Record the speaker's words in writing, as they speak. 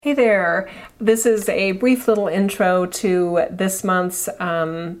Hey there, this is a brief little intro to this month's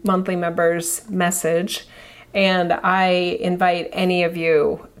monthly members message, and I invite any of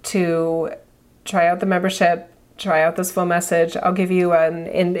you to try out the membership, try out this full message. I'll give you an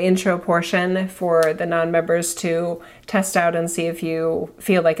intro portion for the non-members to test out and see if you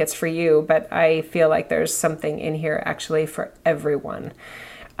feel like it's for you, but I feel like there's something in here actually for everyone.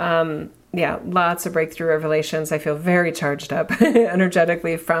 Yeah, lots of breakthrough revelations. I feel very charged up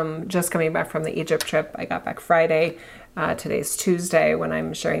energetically from just coming back from the Egypt trip. I got back Friday. Today's Tuesday when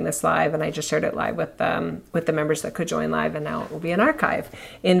I'm sharing this live, and I just shared it live with the members that could join live, and now it will be an archive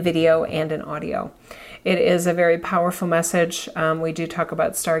in video and in audio. It is a very powerful message. We do talk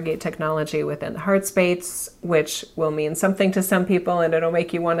about Stargate technology within the heart space, which will mean something to some people, and it'll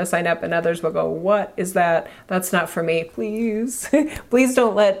make you want to sign up, and others will go, what is that? That's not for me. Please. Please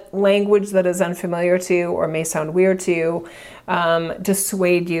don't let language that is unfamiliar to you or may sound weird to you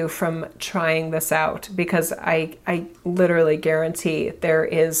dissuade you from trying this out, because I literally guarantee there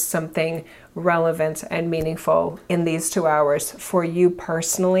is something relevant and meaningful in these 2 hours for you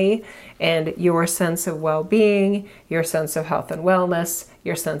personally and your sense of well-being, your sense of health and wellness,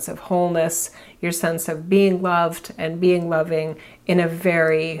 your sense of wholeness, your sense of being loved and being loving in a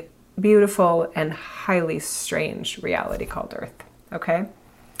very beautiful and highly strange reality called Earth. Okay?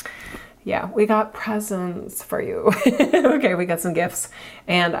 Yeah, we got presents for you. Okay, we got some gifts,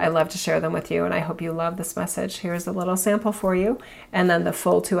 and I love to share them with you, and I hope you love this message. Here's a little sample for you, and then the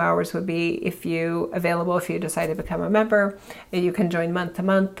full 2 hours would be if you decide to become a member. You can join month to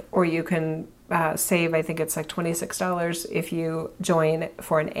month, or you can save, I think it's like $26 if you join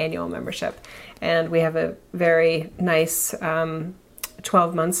for an annual membership. And we have a very nice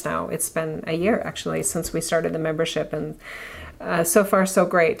 12 months now. It's been a year actually since we started the membership, and so far so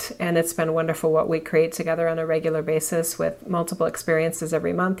great, and it's been wonderful what we create together on a regular basis with multiple experiences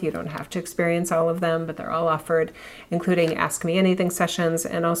every month. You don't have to experience all of them, but they're all offered, including Ask Me Anything sessions,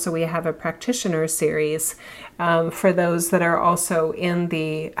 and also we have a practitioner series for those that are also in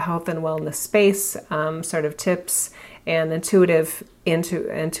the health and wellness space, sort of tips and intuitive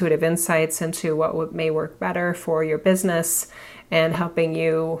insights into what may work better for your business and helping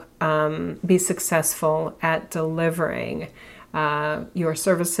you be successful at delivering your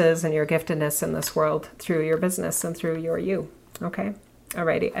services and your giftedness in this world through your business and through your you. Okay?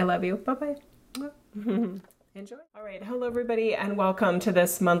 Alrighty. I love you. Bye-bye. Enjoy. All right. Hello, everybody, and welcome to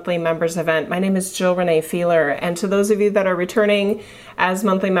this monthly members event. My name is Jill Renee Feeler, and to those of you that are returning as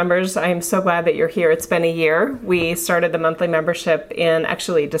monthly members, I'm so glad that you're here. It's been a year. We started the monthly membership in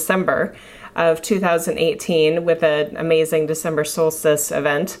actually December of 2018 with an amazing December solstice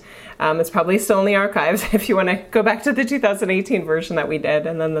event. It's probably still in the archives if you want to go back to the 2018 version that we did,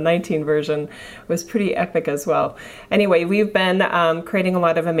 and then the 19 version was pretty epic as well. Anyway, we've been creating a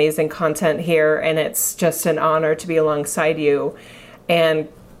lot of amazing content here, and it's just an honor to be alongside you and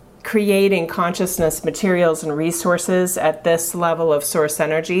creating consciousness materials and resources at this level of source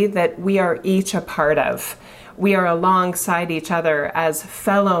energy that we are each a part of. We are alongside each other as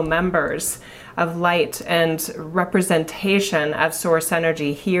fellow members of light and representation of source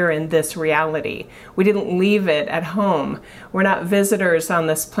energy here in this reality. We didn't leave it at home. We're not visitors on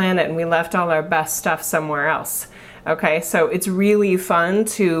this planet, and we left all our best stuff somewhere else. Okay, so it's really fun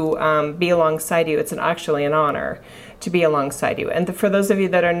to be alongside you. It's actually an honor to be alongside you. And for those of you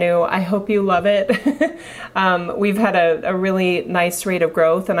that are new, I hope you love it. We've had a really nice rate of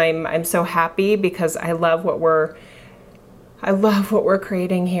growth, and I'm so happy because I love what we're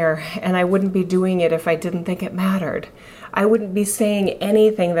creating here, and I wouldn't be doing it if I didn't think it mattered. I wouldn't be saying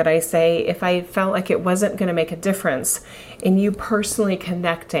anything that I say if I felt like it wasn't going to make a difference in you personally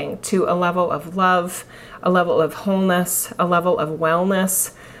connecting to a level of love, a level of wholeness, a level of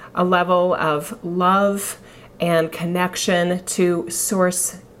wellness, a level of love and connection to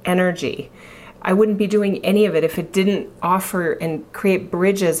source energy. I wouldn't be doing any of it if it didn't offer and create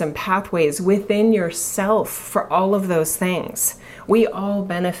bridges and pathways within yourself for all of those things. We all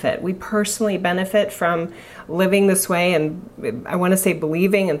benefit. We personally benefit from living this way, and I want to say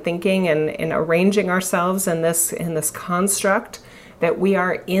believing and thinking and arranging ourselves in this construct that we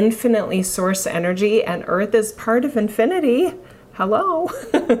are infinitely source energy, and Earth is part of infinity. Hello,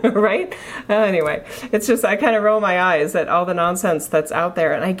 right? Anyway, it's just, I kind of roll my eyes at all the nonsense that's out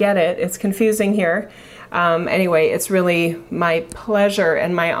there, and I get it. It's confusing here. Anyway, it's really my pleasure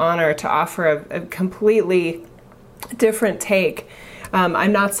and my honor to offer a completely different take.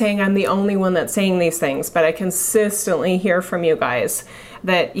 I'm not saying I'm the only one that's saying these things, but I consistently hear from you guys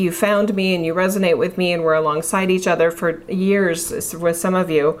that you found me and you resonate with me and we're alongside each other for years with some of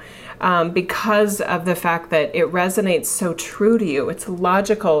you, because of the fact that it resonates so true to you. It's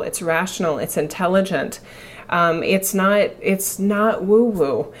logical, it's rational, it's intelligent. It's not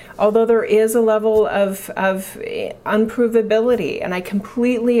woo-woo, although there is a level of unprovability, and I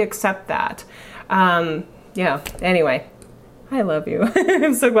completely accept that. Yeah, anyway, I love you.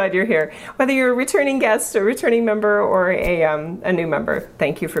 I'm so glad you're here. Whether you're a returning guest, a returning member, or a new member,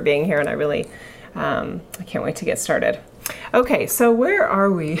 thank you for being here, and I really, I can't wait to get started. Okay, so where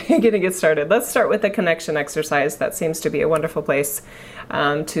are we going to get started? Let's start with the connection exercise. That seems to be a wonderful place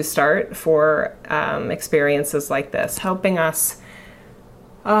to start for experiences like this, helping us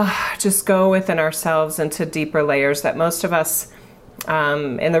just go within ourselves into deeper layers that most of us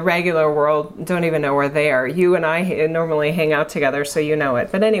in the regular world don't even know we're there. You and I normally hang out together, so you know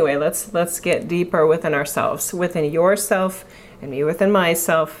it. But anyway, let's get deeper within ourselves, within yourself and me within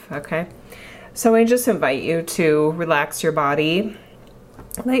myself, okay? So I just invite you to relax your body.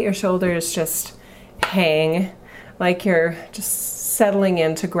 Let your shoulders just hang like you're just settling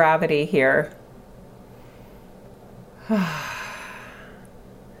into gravity here.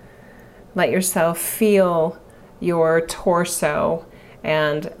 Let yourself feel your torso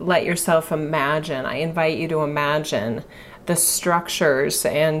and let yourself imagine. I invite you to imagine the structures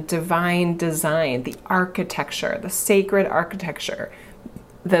and divine design, the architecture, the sacred architecture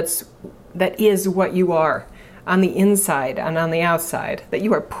that is what you are on the inside and on the outside, that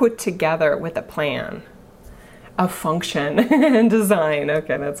you are put together with a plan, a function and design.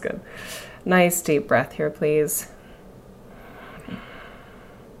 Okay, that's good. Nice deep breath here, please.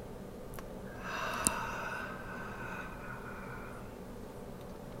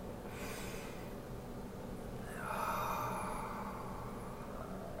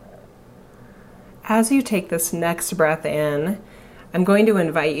 As you take this next breath in, I'm going to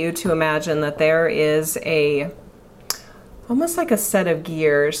invite you to imagine that there is almost like a set of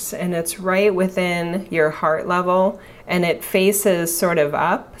gears, and it's right within your heart level, and it faces sort of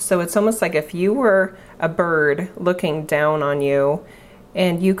up. So it's almost like if you were a bird looking down on you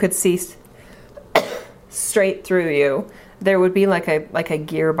and you could see straight through you, there would be like a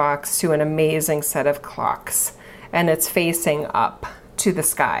gearbox to an amazing set of clocks, and it's facing up to the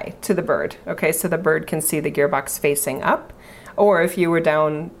sky, to the bird. Okay, so the bird can see the gearbox facing up. Or if you were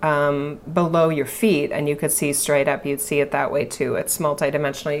down below your feet and you could see straight up, you'd see it that way too. It's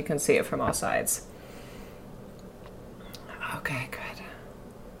multidimensional. You can see it from all sides. Okay, good.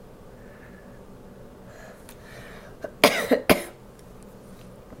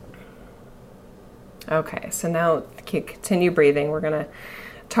 Okay, so now continue breathing. We're going to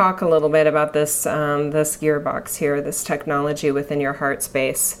talk a little bit about this, this gearbox here, this technology within your heart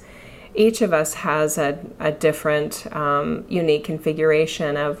space. Each of us has a different unique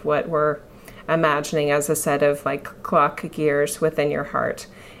configuration of what we're imagining as a set of like clock gears within your heart.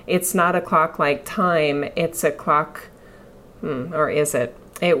 It's not a clock like time, it's a clock, or is it?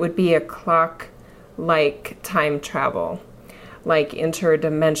 It would be a clock like time travel, like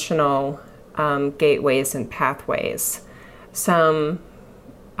interdimensional gateways and pathways. Some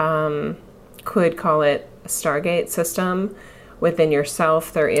could call it a Stargate system. Within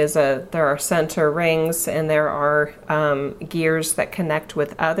yourself, there are center rings, and there are gears that connect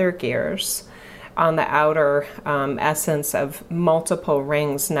with other gears on the outer essence of multiple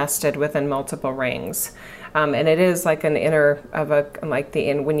rings nested within multiple rings. And it is like an inner of a, like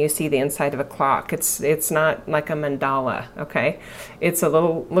when you see the inside of a clock, it's not like a mandala, okay? It's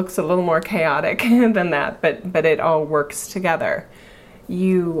looks a little more chaotic than that, but it all works together.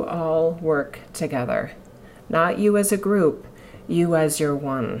 You all work together, not you as a group, you as your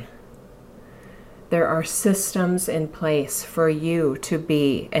one. There are systems in place for you to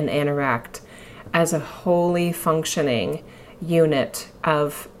be and interact as a wholly functioning unit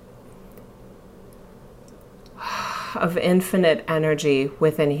of infinite energy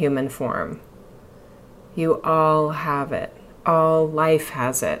within human form. You all have it. All life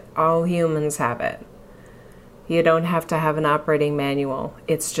has it. All humans have it. You don't have to have an operating manual.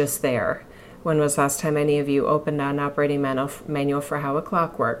 It's just there. When was the last time any of you opened an operating manual for how a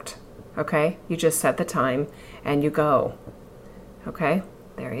clock worked? Okay? You just set the time and you go. Okay?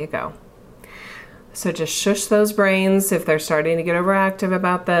 There you go. So just shush those brains if they're starting to get overactive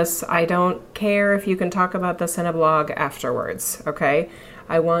about this. I don't care if you can talk about this in a blog afterwards, okay?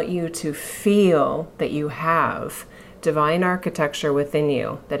 I want you to feel that you have divine architecture within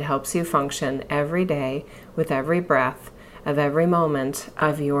you that helps you function every day with every breath of every moment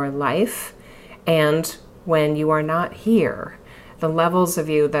of your life. And when you are not here, the levels of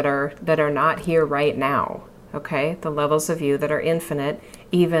you that are not here right now, okay? The levels of you that are infinite,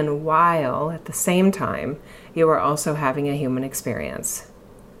 even while at the same time you are also having a human experience.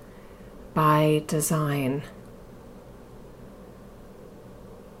 By design.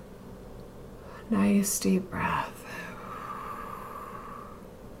 Nice deep breath.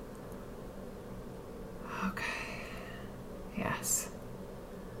 Okay. Yes.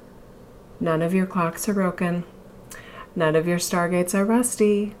 None of your clocks are broken. None of your stargates are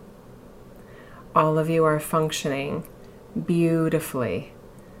rusty. All of you are functioning beautifully.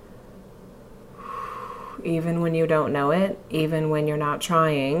 Even when you don't know it, even when you're not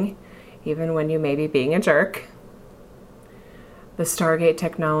trying, even when you may be being a jerk. The Stargate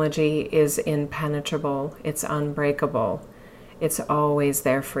technology is impenetrable. It's unbreakable. It's always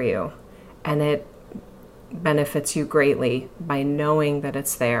there for you. And it benefits you greatly by knowing that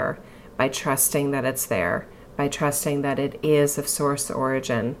it's there, by trusting that it's there, by trusting that it is of source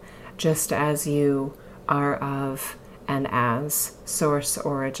origin, just as you are of and as source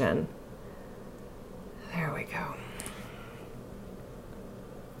origin. There we go.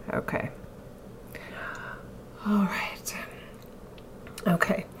 Okay. All right.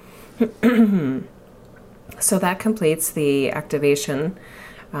 Okay. So that completes the activation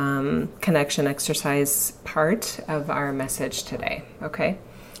connection exercise part of our message today. Okay.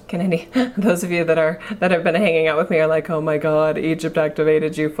 Can those of you that have been hanging out with me are like, oh my God, Egypt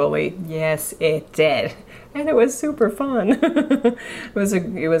activated you fully. Yes, it did. And it was super fun. It was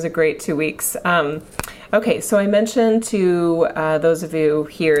a great 2 weeks. Okay, so I mentioned to those of you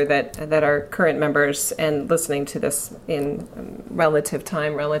here that are current members and listening to this in relative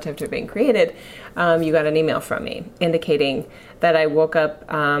time, relative to being created, you got an email from me indicating that I woke up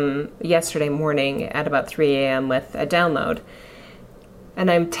yesterday morning at about 3 a.m. with a download. And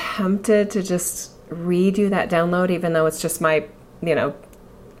I'm tempted to just redo that download, even though it's just my,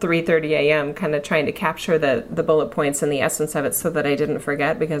 3:30 a.m. kind of trying to capture the bullet points and the essence of it so that I didn't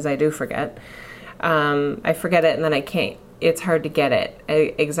forget, because I do forget. I forget it and then I can't. It's hard to get it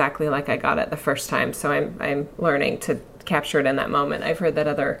exactly like I got it the first time. So I'm learning to capture it in that moment. I've heard that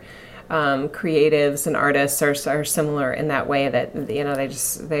other creatives and artists are similar in that way, that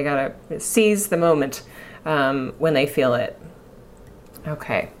they gotta seize the moment when they feel it.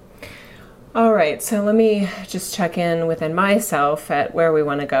 Okay. All right, so let me just check in within myself at where we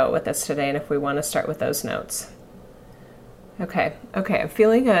want to go with this today, and if we want to start with those notes. Okay, I'm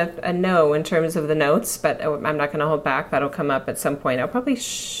feeling a no in terms of the notes, but I'm not going to hold back. That'll come up at some point. I'll probably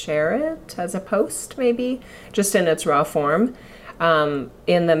share it as a post, maybe, just in its raw form,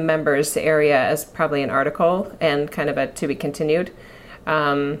 in the members area as probably an article and kind of a to be continued.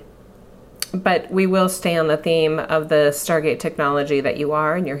 But we will stay on the theme of the Stargate technology that you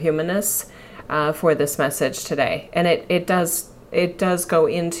are and your humanness for this message today. And it does go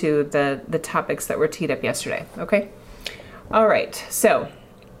into the topics that were teed up yesterday. Okay? All right. So,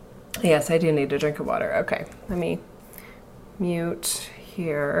 yes, I do need a drink of water. Okay. Let me mute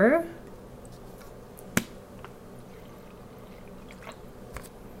here.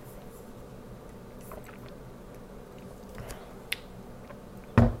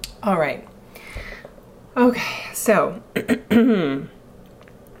 All right. Okay, so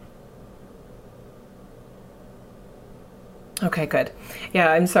okay, good.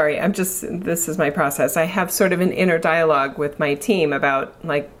 Yeah, I'm sorry. This is my process. I have sort of an inner dialogue with my team about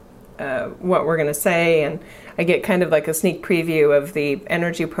what we're going to say, and I get kind of like a sneak preview of the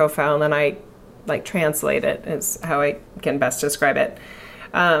energy profile, and then I translate it is how I can best describe it.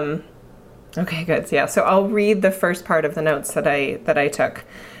 Okay, good. Yeah, so I'll read the first part of the notes that I took.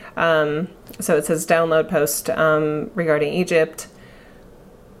 So it says download post regarding Egypt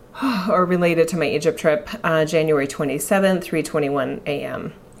or related to my Egypt trip, January 27th, 3:21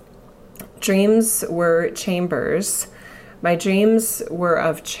 a.m. Dreams were chambers. My dreams were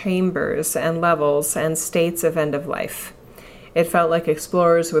of chambers and levels and states of end of life. It felt like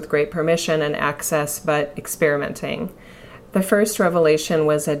explorers with great permission and access, but experimenting. The first revelation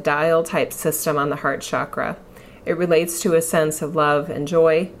was a dial-type system on the heart chakra. It relates to a sense of love and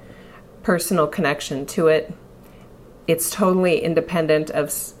joy, personal connection to it. It's totally independent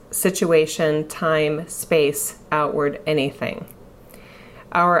of situation, time, space, outward anything.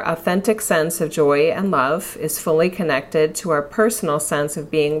 Our authentic sense of joy and love is fully connected to our personal sense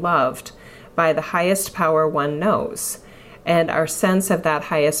of being loved by the highest power one knows, and our sense of that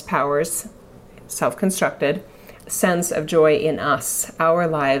highest power's self-constructed sense of joy in us, our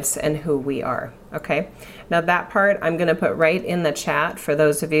lives, and who we are. Okay? Now that part I'm going to put right in the chat for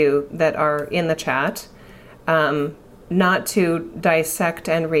those of you that are in the chat. not to dissect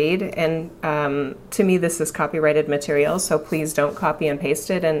and read. And to me, this is copyrighted material, so please don't copy and paste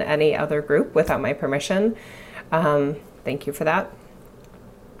it in any other group without my permission. Thank you for that.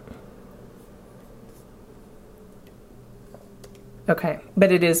 Okay,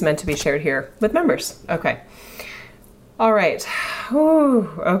 but it is meant to be shared here with members. Okay. All right. Ooh,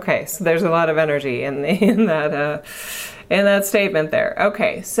 okay, so there's a lot of energy in that statement there.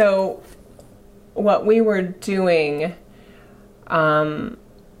 Okay, so what we were doing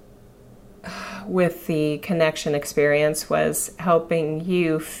with the connection experience was helping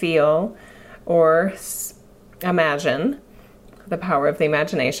you feel or imagine the power of the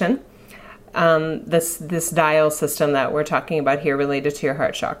imagination. This dial system that we're talking about here related to your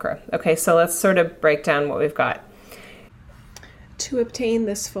heart chakra. Okay, so let's sort of break down what we've got. To obtain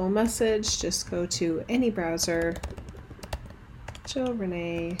this full message, just go to any browser,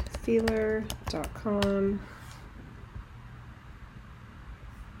 JillReneeFeeler.com.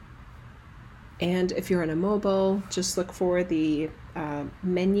 And if you're on a mobile, just look for the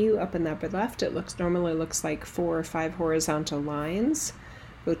menu up in the upper left. It normally looks like 4 or 5 horizontal lines.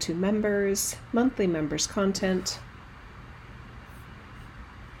 Go to members, monthly members content.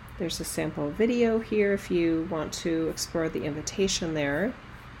 There's a sample video here if you want to explore the invitation there.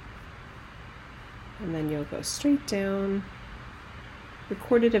 And then you'll go straight down,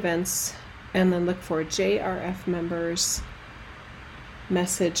 recorded events, and then look for JRF members,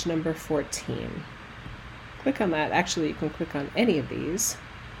 message number 14. Click on that. Actually, you can click on any of these.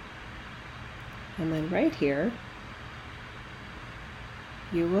 And then right here,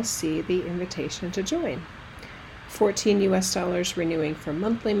 you will see the invitation to join. $14 US renewing for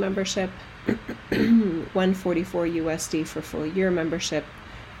monthly membership, $144 USD for full year membership,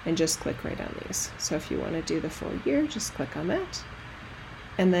 and just click right on these. So if you want to do the full year, just click on that.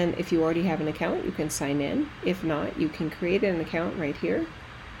 And then if you already have an account, you can sign in. If not, you can create an account right here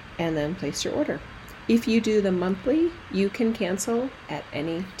and then place your order. If you do the monthly, you can cancel at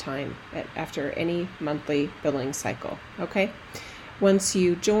any time after any monthly billing cycle, okay? Once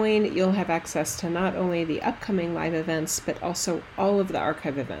you join, you'll have access to not only the upcoming live events, but also all of the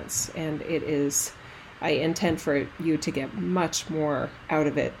archive events. And I intend for you to get much more out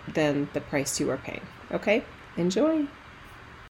of it than the price you are paying. Okay? Enjoy.